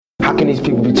How can these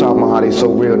people be talking about how they so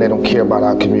real and they don't care about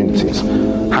our communities?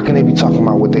 How can they be talking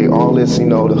about what they, all this, the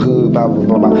hood, blah, blah,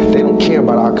 blah, blah. They don't care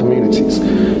about our communities.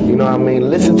 You know what I mean?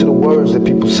 Listen to the words that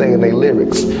people say in their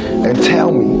lyrics and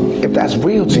tell me if that's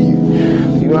real to you.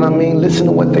 You know what I mean? Listen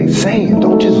to what they saying.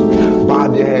 Don't just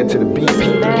bob your head to the beat.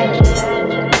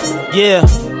 Yeah,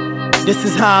 this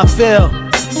is how I feel.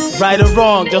 Right or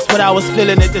wrong, just what I was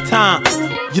feeling at the time.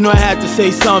 You know I had to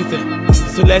say something,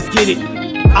 so let's get it.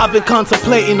 I've been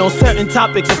contemplating on certain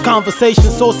topics of conversation,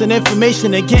 sourcing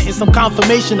information and getting some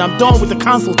confirmation. I'm done with the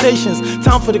consultations,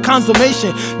 time for the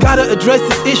consummation. Gotta address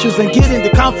these issues and get into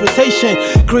confrontation.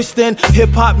 Christian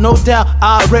hip-hop, no doubt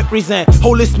I represent.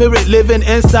 Holy Spirit living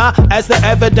inside as the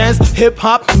evidence.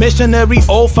 Hip-hop, missionary,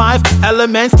 all 5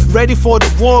 elements. Ready for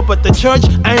the war, but the church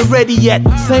ain't ready yet.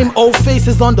 Same old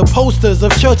faces on the posters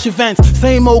of church events.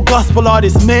 Same old gospel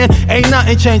artists, man, ain't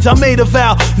nothing changed. I made a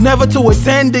vow never to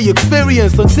attend the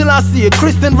experience until I see a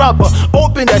Christian rapper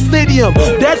open that stadium.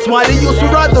 That's why they used to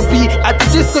rather be at the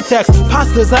discotheques.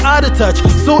 Pastors are out of touch,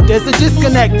 so there's a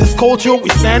disconnect. This culture we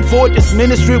stand for, this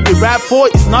ministry we rap for,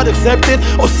 is not accepted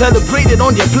or celebrated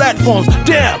on their platforms.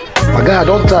 Damn! My guy,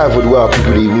 don't dive with well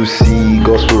people who see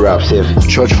gospel rap safe.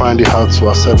 Church find it hard to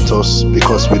accept us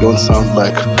because we don't sound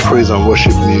like praise and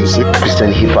worship music.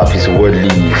 Christian hip-hop is worldly,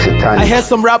 satanic. I heard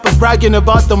some rappers bragging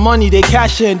about the money they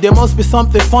cash in. There must be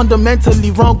something fundamentally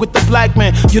wrong with the black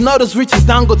man. You're not as rich as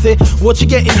Dangote, what you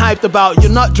getting hyped about?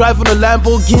 You're not driving a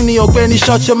Lamborghini or Benny,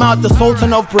 shut your mouth. The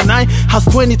Sultan of Brunei has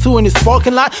 22 in his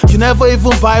parking lot. You never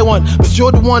even buy one, but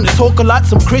you're the one that talk a lot.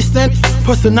 Some Christian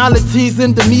personalities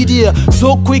in the media,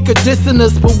 so quick at dissing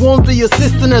us, but won't be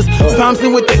assisting us.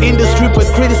 Bouncing with the industry, but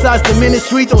criticize the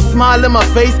ministry. Don't smile in my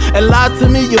face and lie to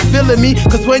me, you're feeling me.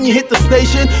 Cause when you hit the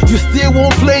station, you still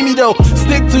won't play me though.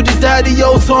 Stick to the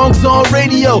daddy-o songs on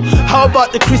radio. How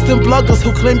about the Christian bloggers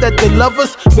who claim that they love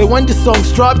us, but when the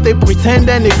songs drop, they pretend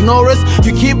and ignore us?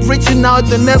 You keep reaching out,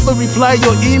 they never reply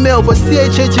your email, but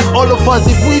CHH is all of us.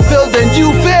 If we fail, then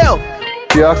you fail.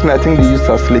 If you ask me, I think the youths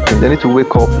are sleeping. They need to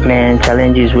wake up. Man,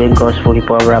 challenges where gospel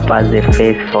hip-hop rappers they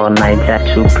face for Niger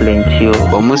too plenty.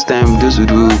 But most time, those who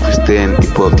do Christian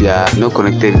hip-hop, they are not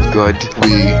connected with God.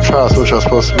 We try as much as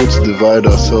possible to divide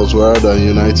ourselves rather than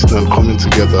uniting and coming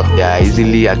together. They are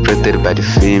easily attracted by the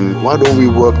fame. Why don't we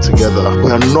work together?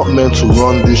 We are not meant to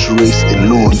run this race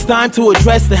alone. It's time to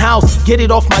address the house, get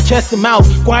it off my chest and mouth.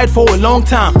 Quiet for a long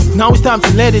time, now it's time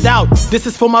to let it out. This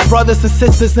is for my brothers and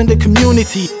sisters in the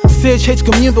community. CHH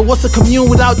commune, but what's a commune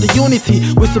without the unity?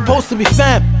 We're supposed to be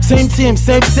fam, same team,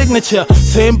 same signature,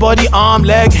 same body, arm,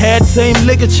 leg, head, same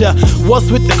ligature. What's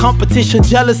with the competition,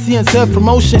 jealousy and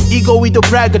self-promotion? Ego with the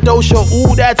braggadocio,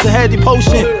 ooh, that's a heady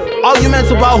potion. Arguments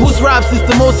about whose raps is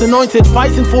the most anointed.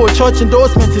 Fighting for a church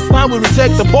endorsement, it's time we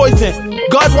reject the poison.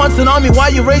 God wants an army, why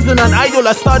you raising an idol?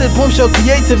 I started Boomsha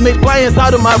Creative, made clients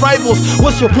out of my rivals.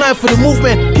 What's your plan for the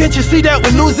movement? Can't you see that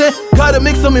we're losing? Gotta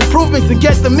make some improvements and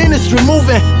get the ministry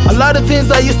moving. A lot of things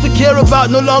I used to care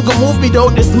about no longer move me though.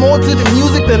 There's more to the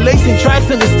music than lacing tracks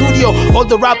in the studio. All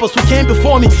the rappers who came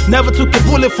before me never took a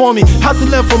bullet for me. Had to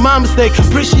learn from my mistake,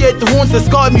 appreciate the wounds that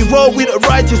scarred me. Roll with a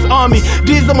righteous army.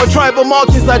 These are my tribal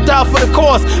markings, I die for the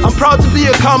cause. I'm proud to be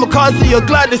a kamikaze, you're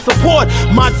glad they support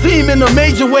my team in a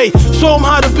major way. Show them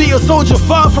how to be a soldier,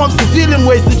 far from civilian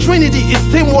ways. The Trinity is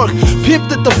teamwork.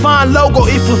 Pimp the divine logo.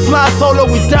 If we fly solo,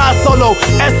 we die solo.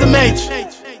 SMH.